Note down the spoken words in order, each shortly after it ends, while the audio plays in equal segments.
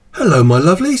Hello my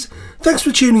lovelies, thanks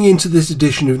for tuning in to this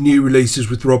edition of New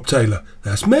Releases with Rob Taylor.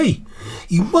 That's me.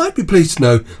 You might be pleased to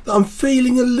know that I'm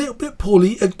feeling a little bit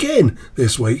poorly again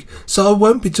this week, so I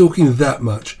won't be talking that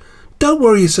much. Don't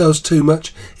worry yourselves too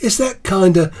much, it's that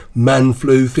kind of man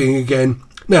flu thing again.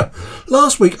 Now,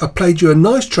 last week I played you a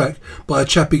nice track by a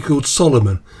chappie called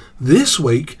Solomon. This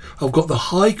week I've got the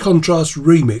high contrast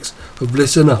remix of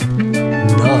Listen Up.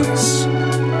 Nice.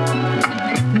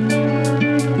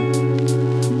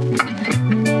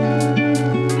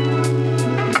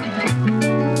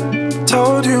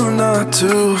 Told you not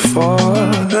to fall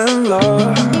in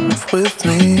love with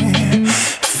me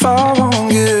if I won't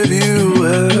give you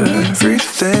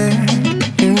everything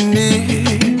you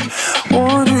need.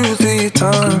 Warned you 3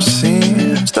 times,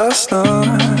 seems that's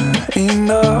not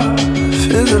enough.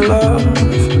 Is it love?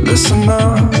 Listen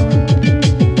up.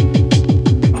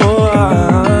 Oh,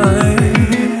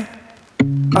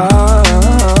 I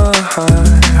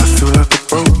feel like a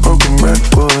broken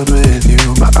record with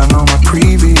you, but I know my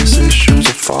previous issues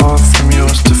are far from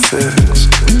yours to fix.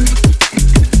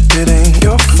 It ain't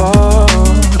your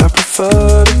fault, I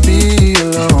prefer to be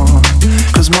alone,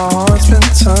 'cause my heart's been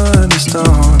turned to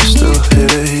stone. Still here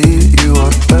to heat you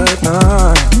up at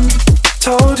night.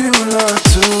 Told you not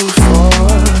to fall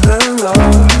in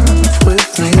love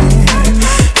with me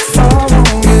if I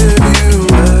won't give you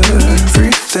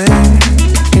everything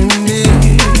you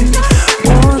need.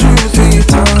 Warned you 3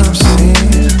 times,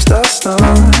 seems that's not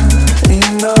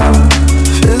enough.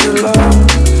 Is it love?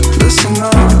 Listen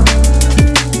up.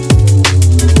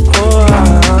 Oh,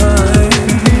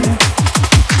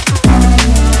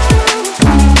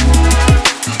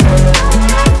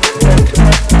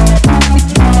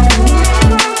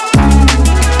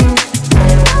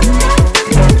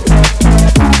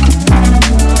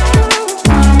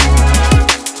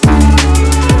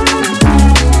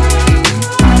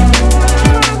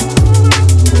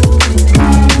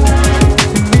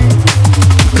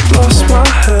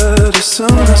 as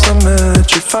soon as I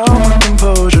met you, found my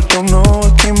composure, don't know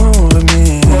what came over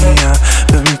me. I've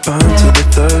been burned to the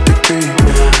 3rd degree.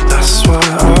 That's why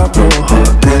I blow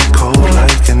hot and cold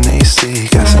like an AC.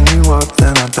 Gassing you up,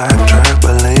 then I backtrack,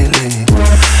 but lately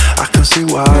I can see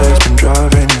why it's been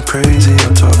driving you crazy,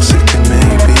 how toxic it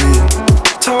may be.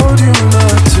 Told you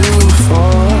not to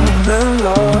fall in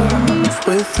love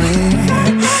with me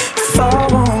if I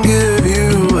won't give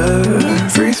you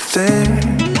everything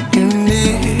you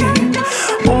need.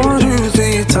 Warned you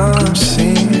 3 times,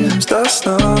 seems that's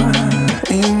not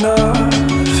enough.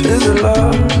 Is it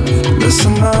love?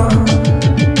 Listen up.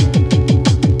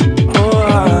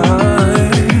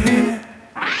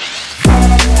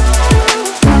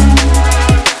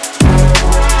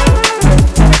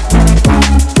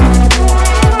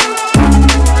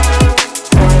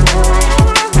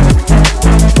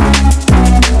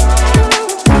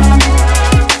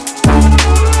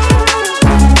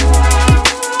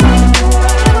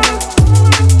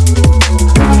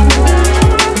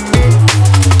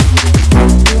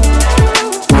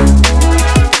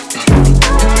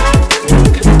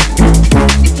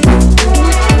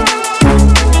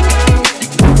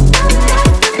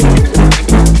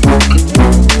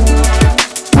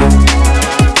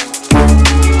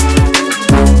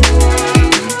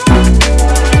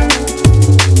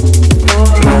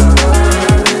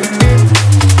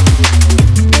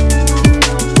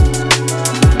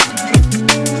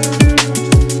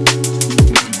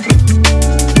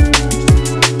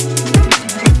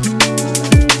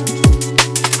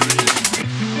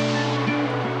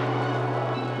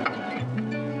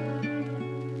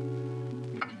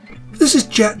 This is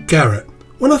Jack Garrett.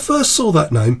 When I first saw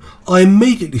that name, I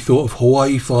immediately thought of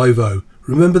Hawaii Five-0.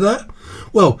 Remember that?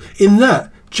 Well, in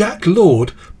that, Jack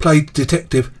Lord played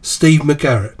Detective Steve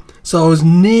McGarrett, so I was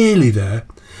nearly there.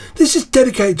 This is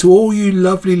dedicated to all you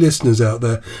lovely listeners out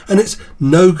there, and it's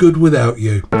No Good Without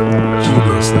You.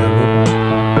 Genius, that one.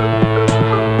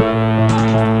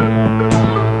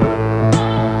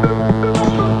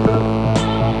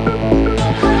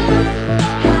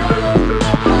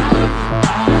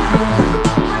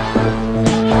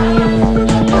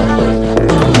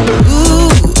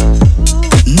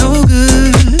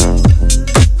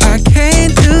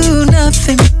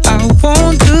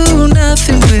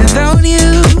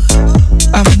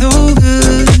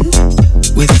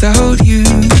 Without you,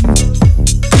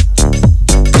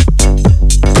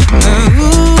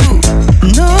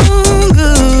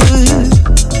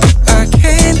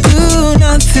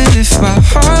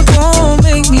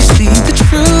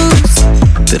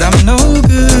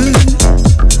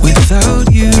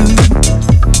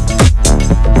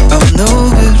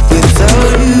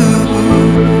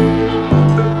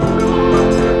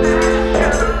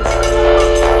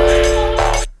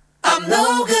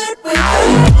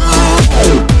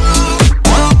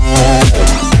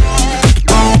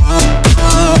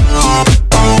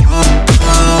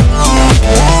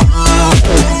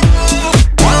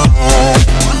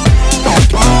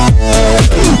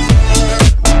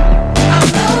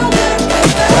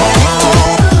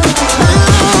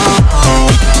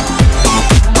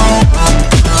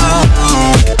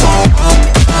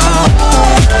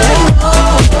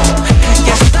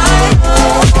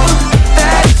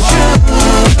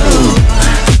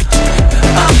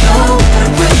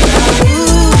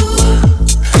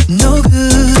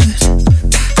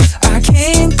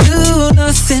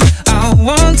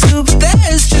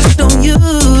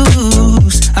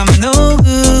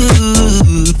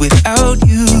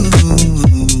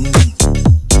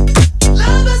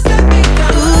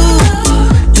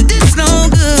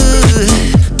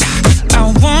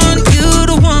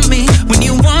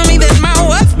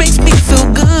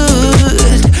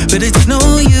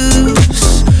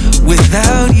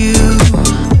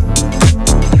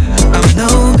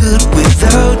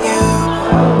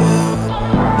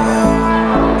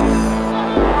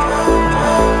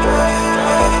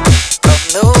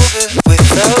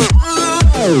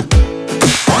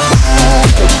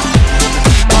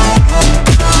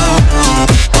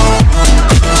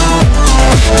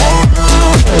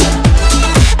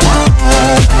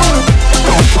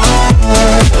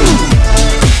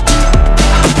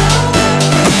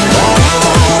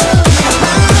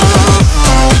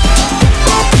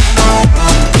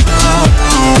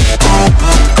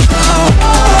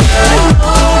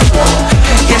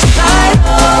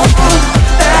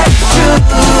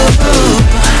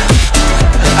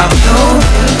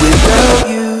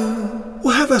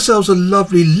 ourselves a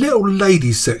lovely little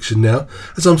ladies section now,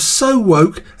 as I'm so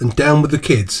woke and down with the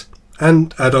kids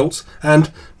and adults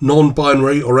and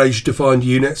non-binary or age-defined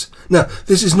units. Now,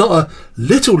 this is not a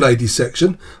little ladies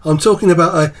section. I'm talking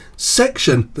about a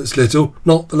section that's little,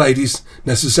 not the ladies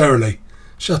necessarily.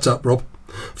 Shut up, Rob.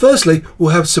 Firstly,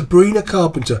 we'll have Sabrina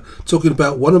Carpenter talking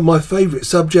about one of my favourite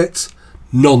subjects,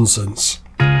 nonsense.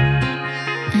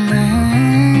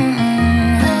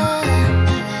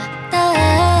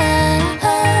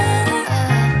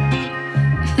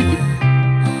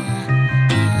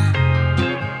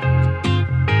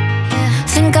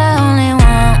 Think I only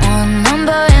want one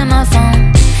number in my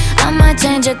phone. I might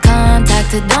change your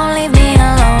contact, but don't leave me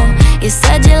alone. You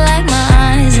said you like my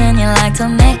eyes and you like to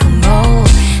make them roll.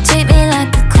 Treat me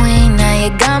like a queen, now you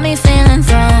got me feeling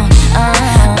thrown.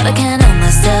 But I can't help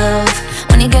myself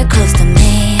when you get close to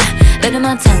me. Baby,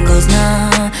 my tongue goes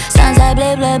numb. Sounds like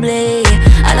blah, blah, blah.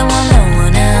 I don't want no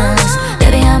one else.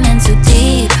 Baby, I'm in too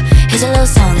deep. Here's a little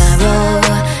song I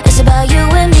wrote. It's about you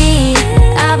and me.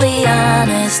 I'll be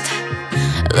honest.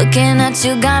 Looking at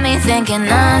you got me thinking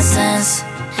nonsense.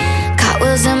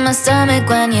 Cartwheels in my stomach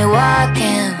when you're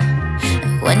walking.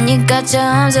 When you got your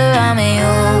arms around me,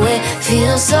 oh, it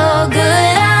feels so good.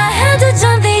 I had to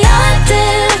jump the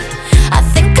octave. I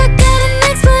think I got an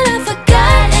ex, but I've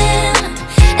forgotten.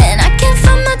 And I can't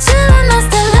find my chill, I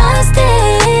must have lost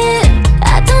it.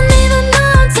 I don't even know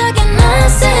I'm talking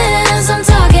nonsense. I'm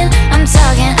talking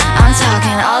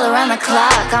all around the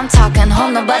clock. I'm talking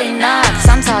home, nobody knocks.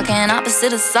 I'm talking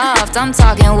opposite of soft. I'm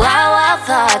talking wild, wild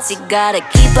thoughts. You gotta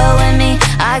keep up with me.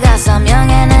 I got some young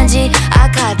energy. I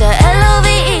caught the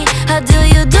LOVE. How do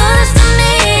you do this to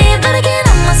me? But I can't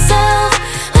help myself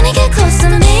when you get close to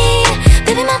me.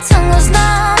 Baby, my tongue goes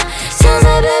numb. Sounds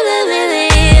like blah, blah, blah,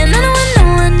 blah. And I don't want no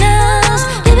one else.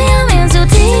 Baby, I'm in too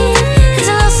deep. Here's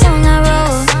a little song I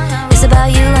wrote. It's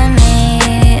about you and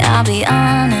me. I'll be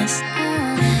honest.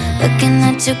 Looking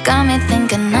at you got me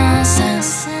thinking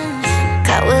nonsense.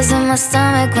 Cartwheels in my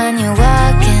stomach when you're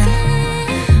walking.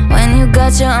 When you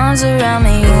got your arms around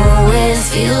me, you always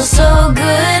feel so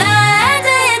good. I had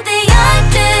to hit the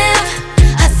octave.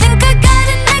 I think I got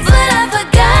an ex, but I've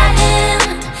forgotten.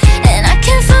 And I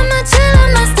can't find my chill, I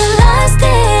must have lost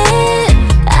it.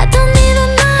 I don't even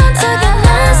know I'm talking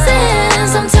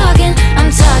nonsense. I'm talking.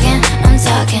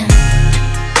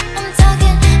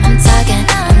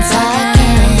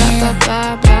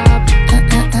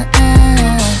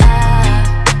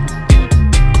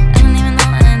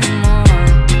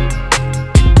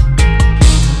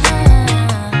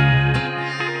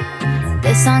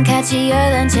 This song catchier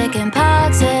than chicken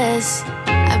poxes.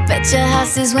 I bet your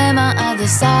house is where my other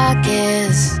sock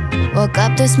is. Woke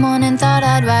up this morning, thought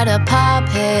I'd write a pop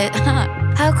hit.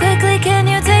 How quickly can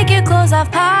you take your clothes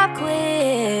off? Pop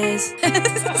quiz.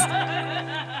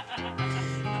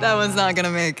 That one's not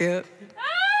gonna make it.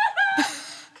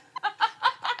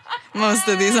 Most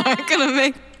of these aren't gonna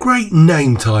make it. Great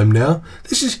name time now.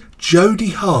 This is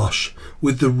Jodie Harsh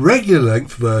with the regular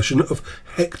length version of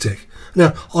Hectic.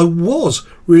 Now, I was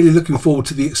really looking forward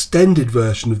to the extended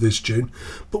version of this tune,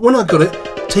 but when I got it,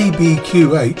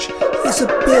 TBQH, it's a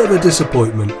bit of a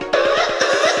disappointment.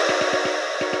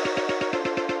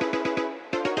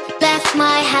 Left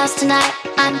my house tonight,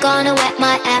 I'm gonna whet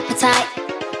my appetite.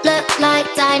 Look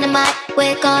like dynamite,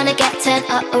 we're gonna get turned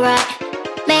up alright.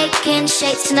 Making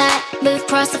shapes tonight, move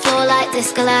across the floor like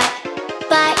disco light.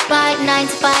 Bye, 9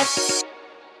 to 5.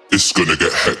 It's gonna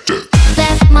get hectic.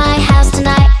 Left my house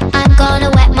tonight, I'm gonna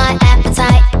whet my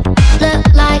appetite.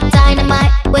 Look like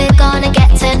dynamite, we're gonna get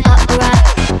turned up alright.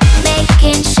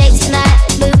 Making shapes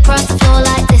tonight, move across the floor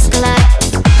like disco light.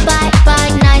 Bye,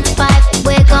 9 to 5,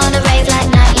 we're gonna rave like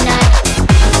 99.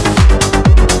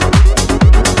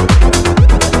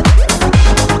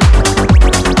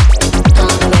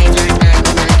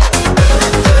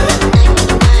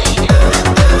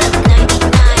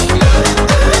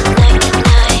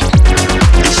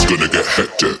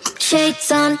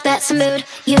 Shades on, that's a mood.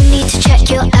 You need to check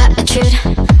your attitude.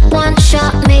 One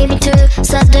shot, maybe two.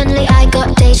 Suddenly I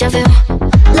got deja vu.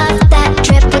 Love that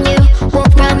drip on you.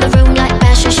 Walk round the room like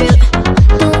bash and shoot.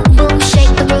 Boom, boom,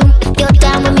 shake the room. If you're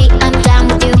down with me, I'm down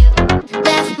with you.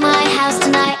 Left my house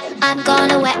tonight, I'm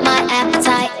gonna whet my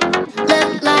appetite.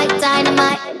 Look like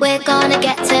dynamite, we're gonna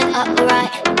get turned up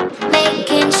alright.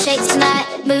 Making shapes tonight,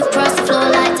 move across the floor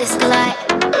like disco light.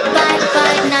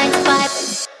 Bye, 9 to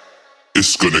 5.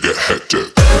 It's gonna get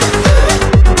hectic.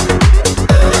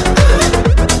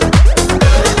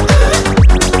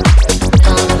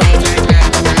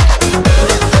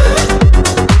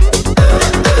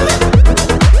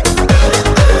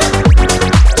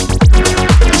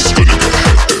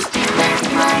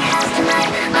 My house tonight,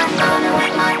 I'm gonna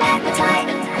wet my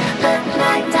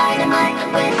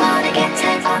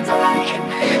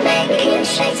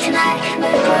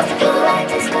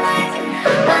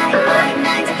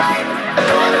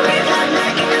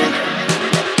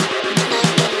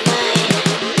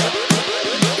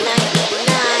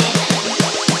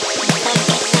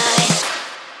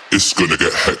It's gonna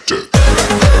get hectic.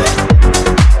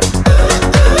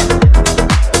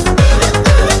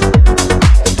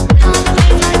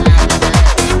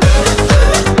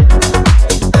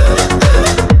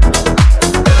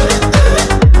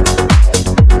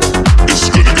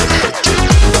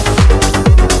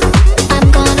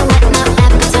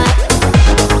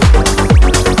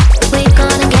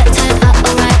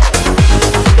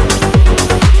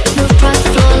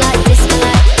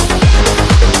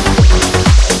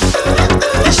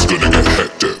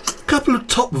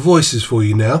 Voices for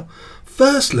you now.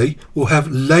 Firstly, we'll have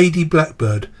Lady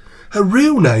Blackbird. Her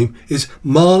real name is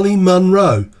Marley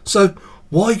Monroe, so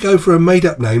why go for a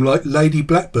made-up name like Lady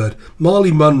Blackbird?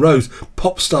 Marley Monroe's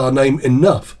pop star name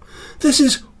enough. This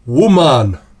is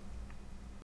Woman.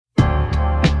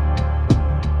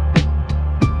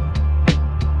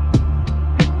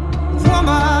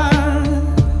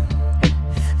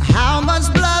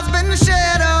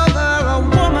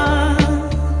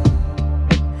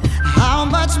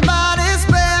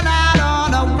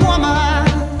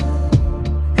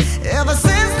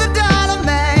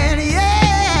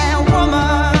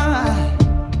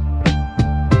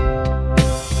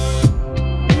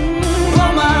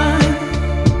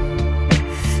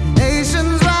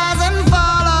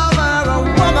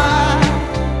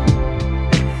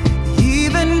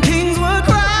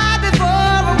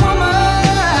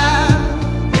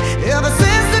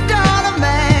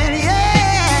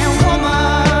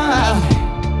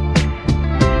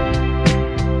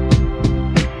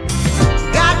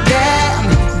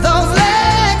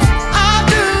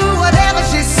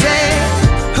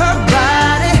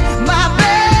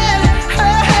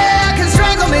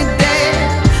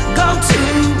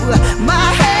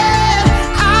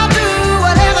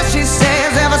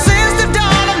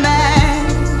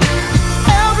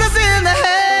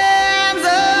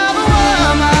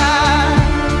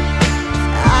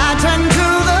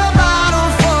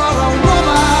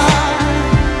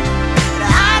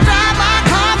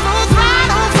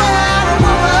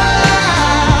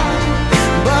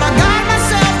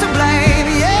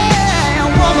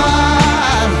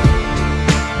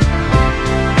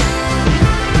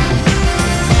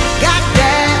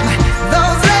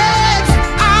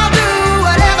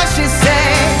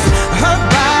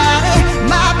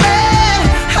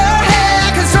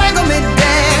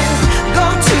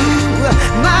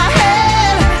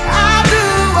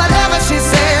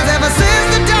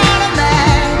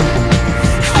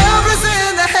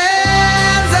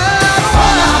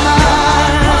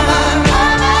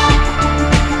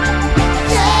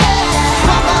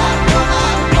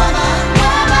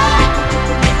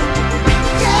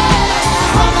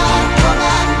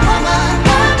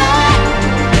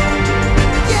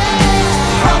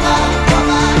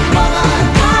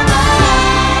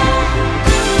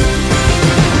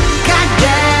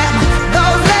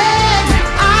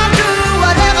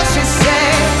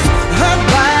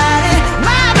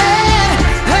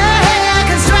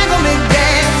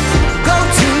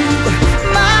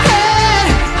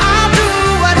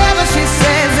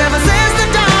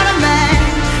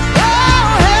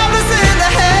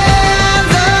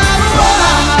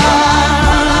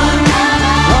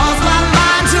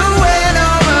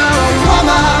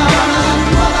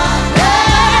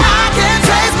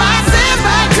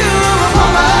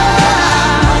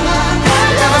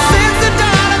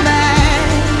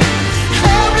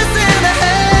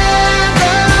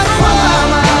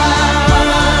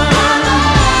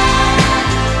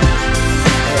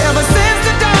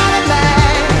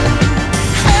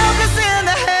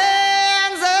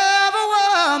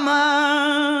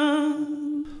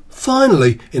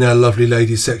 Finally, in our Lovely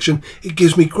Ladies section, it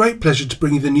gives me great pleasure to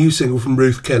bring you the new single from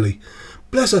Ruth Kelly.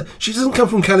 Bless her, she doesn't come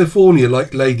from California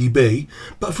like Lady B,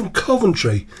 but from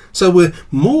Coventry, so we're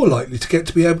more likely to get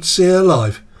to be able to see her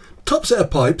live. Top set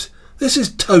of pipes, this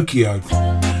is Tokyo.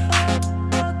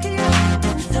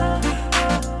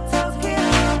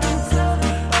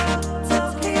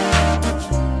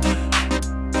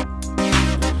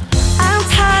 I'm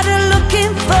tired of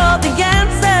looking for the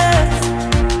answers.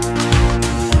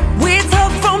 We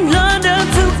talk from London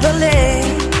to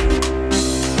Berlin.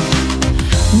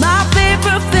 My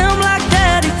favorite film like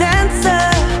Dirty Dancer.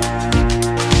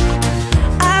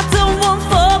 I don't want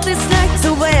for this night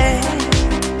to wait.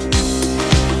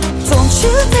 Don't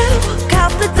you dare walk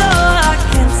out the door. I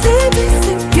can't see this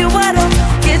if you why don't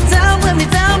get down with me,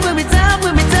 down with me, down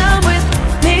with me, down with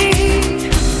me.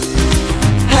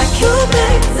 Pack your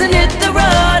bags and hit the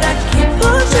road. I keep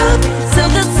on driving till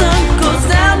the sun goes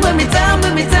down with me, down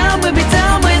with me, down with me,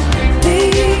 down with me.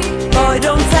 Boy,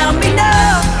 don't tell me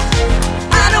no.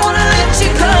 I don't wanna let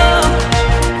you go.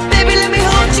 Baby, let me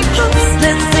hold you close.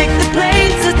 Let's take the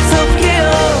plane to Tokyo.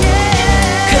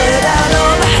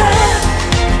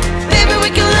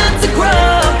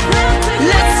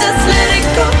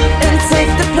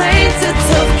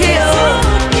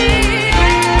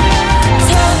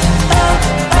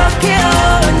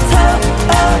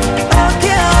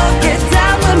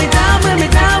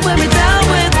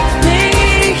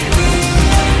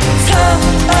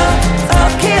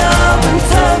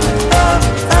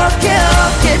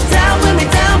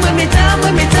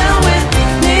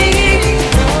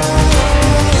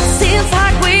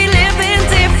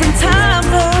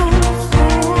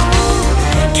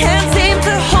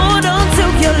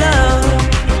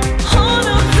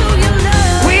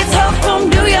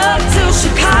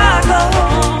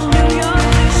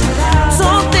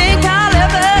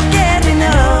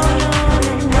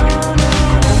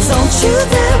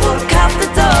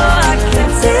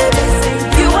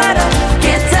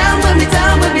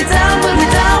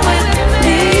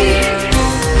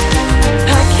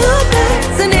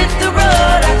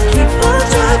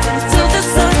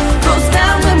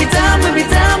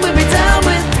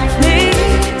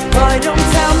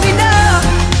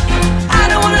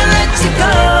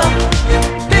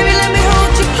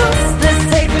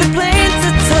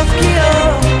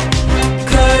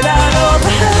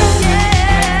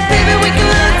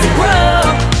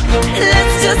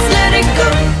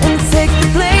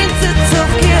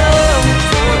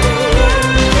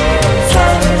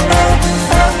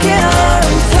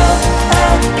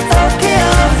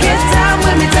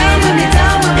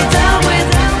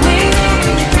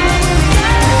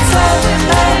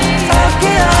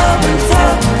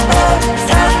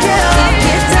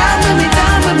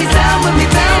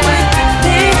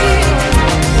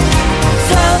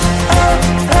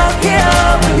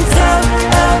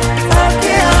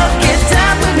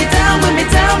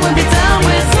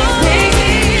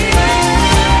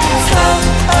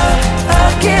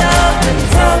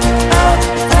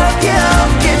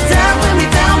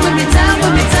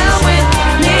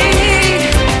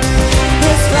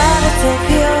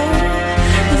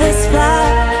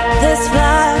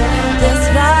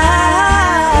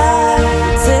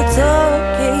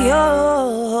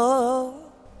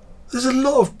 a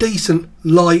lot of decent,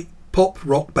 light, pop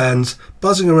rock bands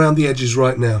buzzing around the edges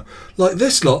right now, like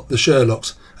this lot, the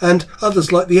Sherlocks, and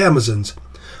others like the Amazons.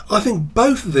 I think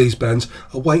both of these bands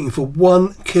are waiting for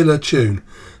one killer tune.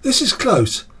 This is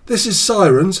close. This is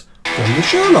Sirens from the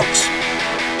Sherlocks.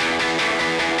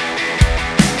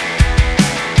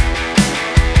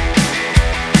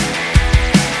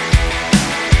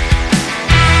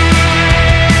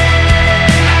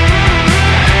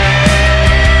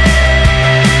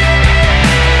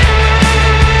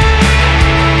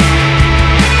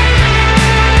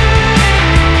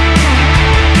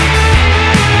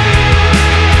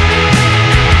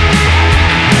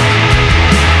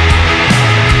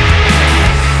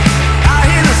 I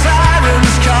hear the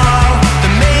sirens call, the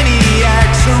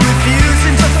maniacs are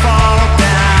refusing to fall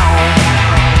down.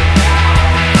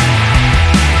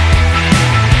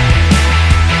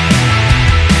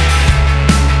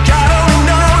 God only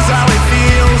knows how it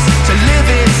feels to live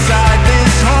inside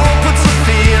this hole, put some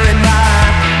fear in my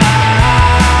eyes.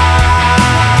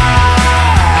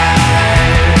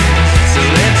 So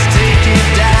let's take it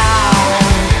down.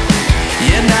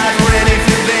 You're not ready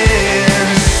for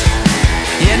this.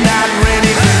 You're not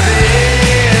ready for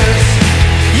this.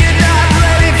 You're not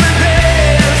ready for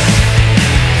this.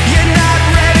 You're not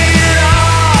ready at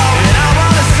all. And I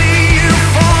wanna see you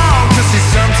fall, 'cause it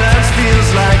sometimes feels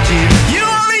like you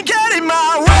only get in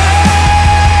my way.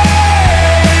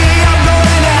 I'm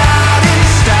going out in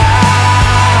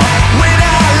style. When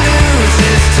I lose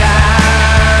this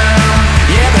time,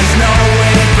 yeah, there's no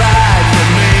way back for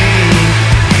me.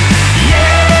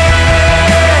 Yeah,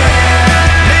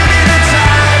 maybe the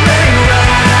time ain't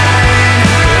right,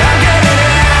 but I'm getting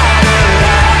out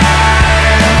alive.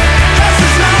 'Cause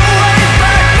there's no way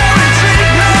back, no retreat,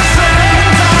 no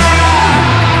surrender.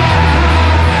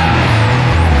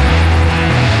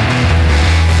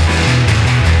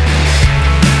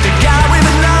 The guy with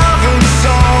a love and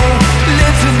soul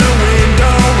lives in the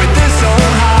window with this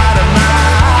old heart of mine.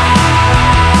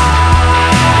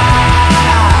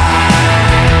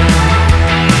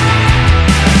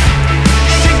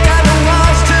 Shake down the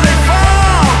walls till they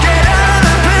fall. Get out of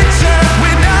the picture,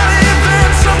 we're not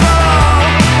invincible.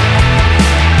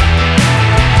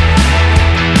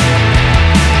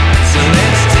 So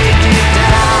let's take it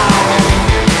down.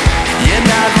 You're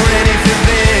not ready for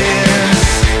this.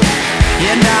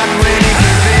 You're not ready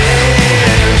for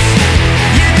this.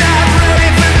 You're not ready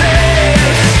for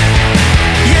this.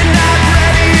 You're not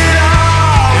ready at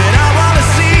all. And I wanna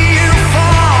see you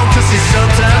fall, 'cause it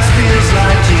sometimes feels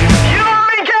like you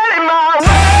only get in my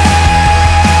way.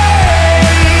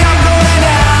 I'm going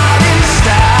out in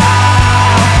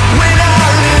style. When I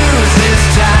lose this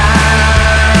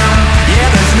time, yeah,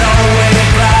 there's no way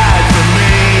back for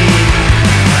me.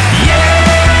 Yeah,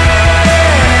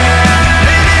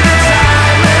 maybe the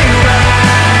time ain't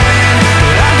right,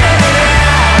 but I'm getting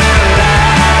out alive.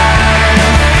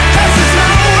 'Cause there's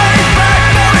no way back,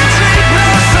 no retreat, no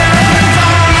surrender.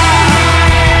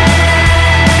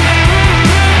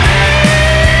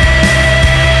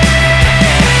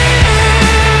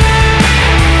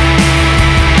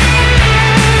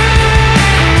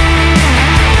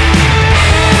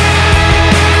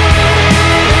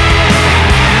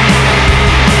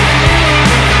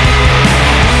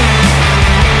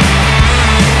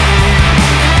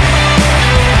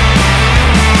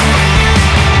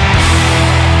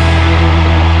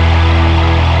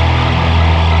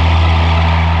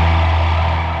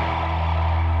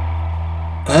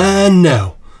 And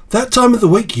now, that time of the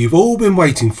week you've all been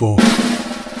waiting for.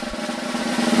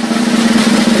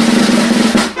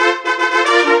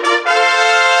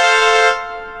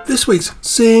 This week's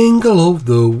single of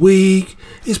the week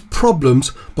is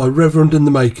Problems by Reverend and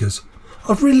the Makers.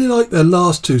 I've really liked their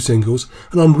last two singles,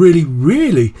 and I'm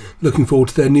really looking forward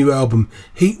to their new album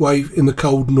Heatwave in the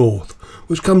Cold North,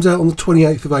 which comes out on the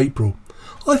 28th of April.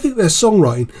 I think their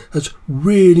songwriting has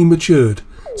really matured.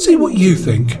 See what you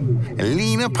think.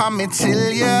 Lean upon me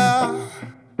till you're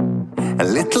a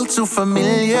little too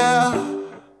familiar.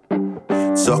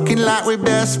 Talking like we're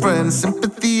best friends,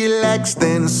 sympathy like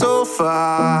extends so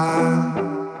far.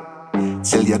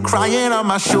 Till you're crying on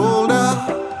my shoulder,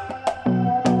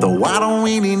 though I don't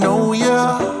really know you.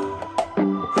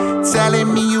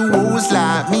 Telling me you always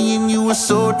like me and you were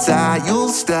so tired you'll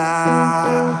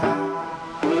stop.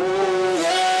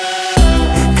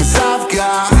 'Cause I've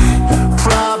got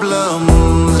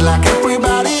problems like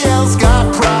everybody else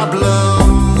got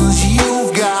problems.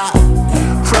 You've got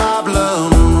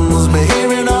problems, but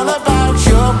hearing all about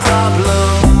your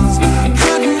problems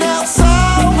couldn't help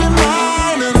solving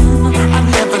mine. And I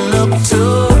never look to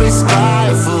be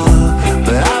spiteful,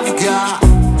 but I've got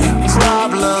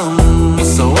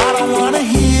problems, so I don't want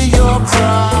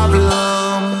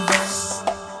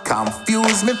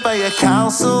coming for your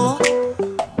counsel,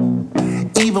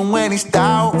 even when it's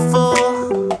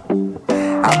doubtful.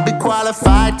 I'll be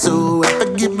qualified to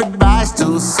ever give advice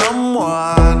to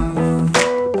someone.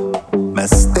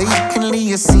 Mistakenly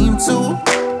you seem to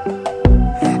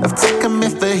have taken me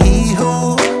for he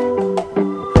who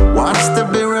wants to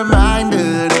be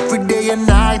reminded every day and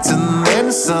night and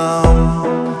then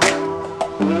some.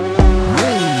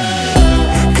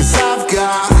 Cause I've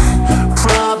got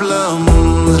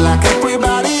problems like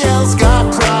everybody else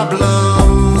got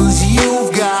problems.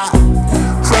 You've got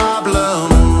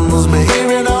problems, but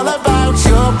hearing all about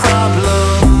your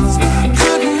problems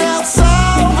couldn't help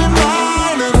solving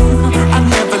mine. And I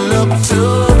never look to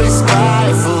be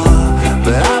spiteful,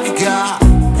 but I've got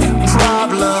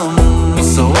problems,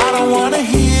 so I don't wanna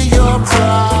hear your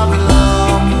problems.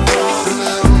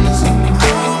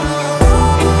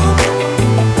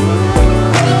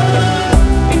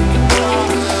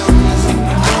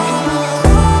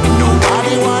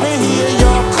 Nobody wanna hear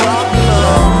your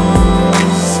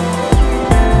problems.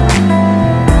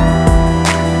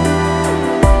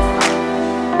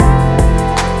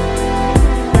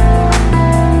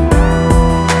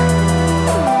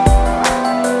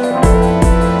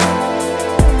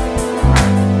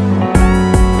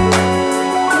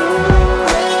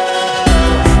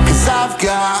 Cause I've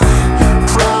got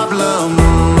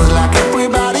problems like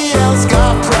everybody else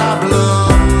got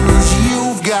problems.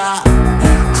 You've got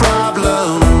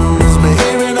problems, but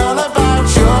hearing all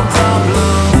about your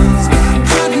problems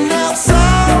couldn't help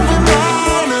solving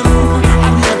mine. And I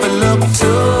never look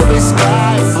to be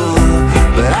spiteful,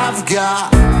 but I've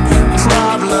got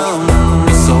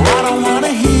problems, so I don't wanna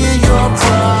hear your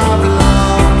problems.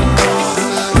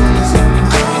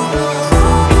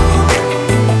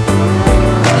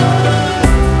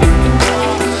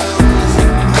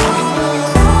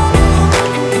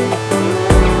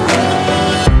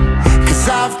 Cause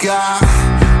I've got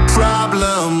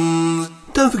problems.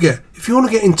 Don't forget, if you want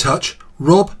to get in touch,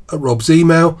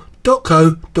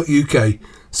 rob@robsemail.co.uk.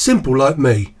 Simple like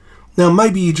me. Now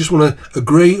maybe you just want to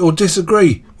agree or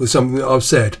disagree with something that I've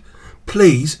said.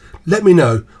 Please let me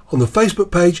know on the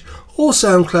Facebook page or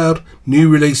SoundCloud New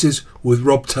Releases with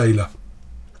Rob Taylor.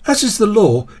 As is the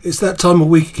law, it's that time of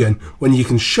week again when you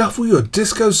can shuffle your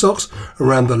disco socks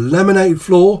around the laminated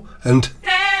floor and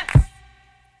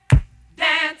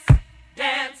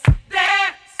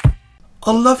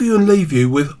I'll love you and leave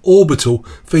you with Orbital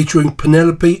featuring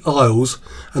Penelope Isles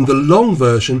and the long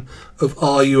version of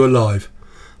Are You Alive?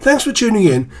 Thanks for tuning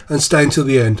in and staying till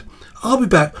the end. I'll be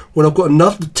back when I've got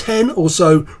another 10 or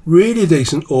so really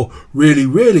decent or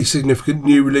really significant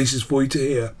new releases for you to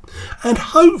hear. And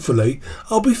hopefully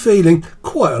I'll be feeling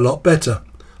quite a lot better.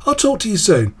 I'll talk to you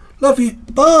soon. Love you.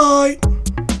 Bye.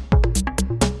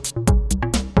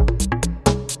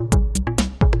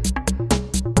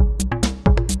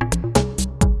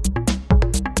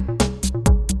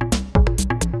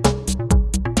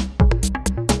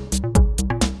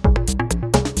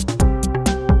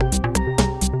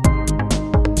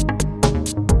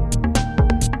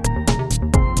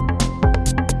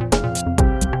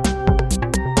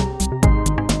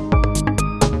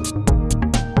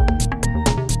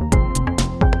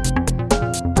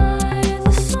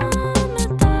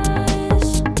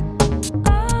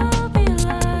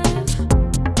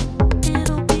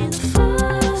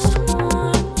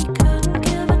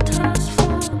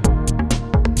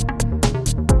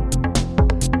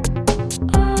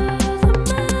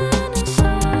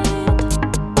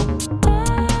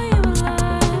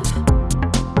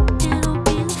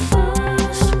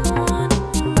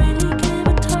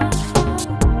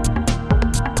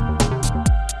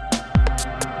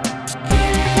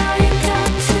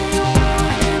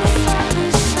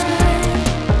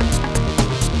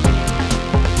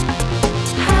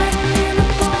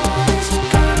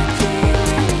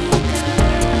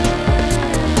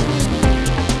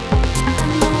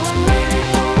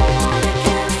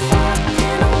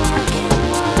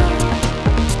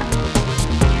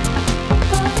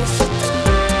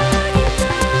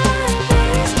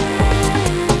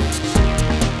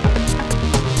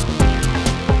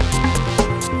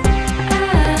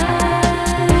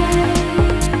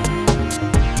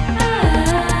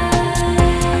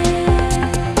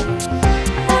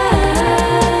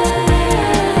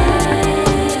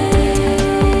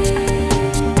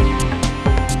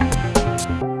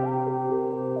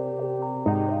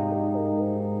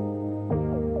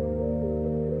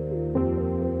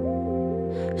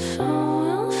 So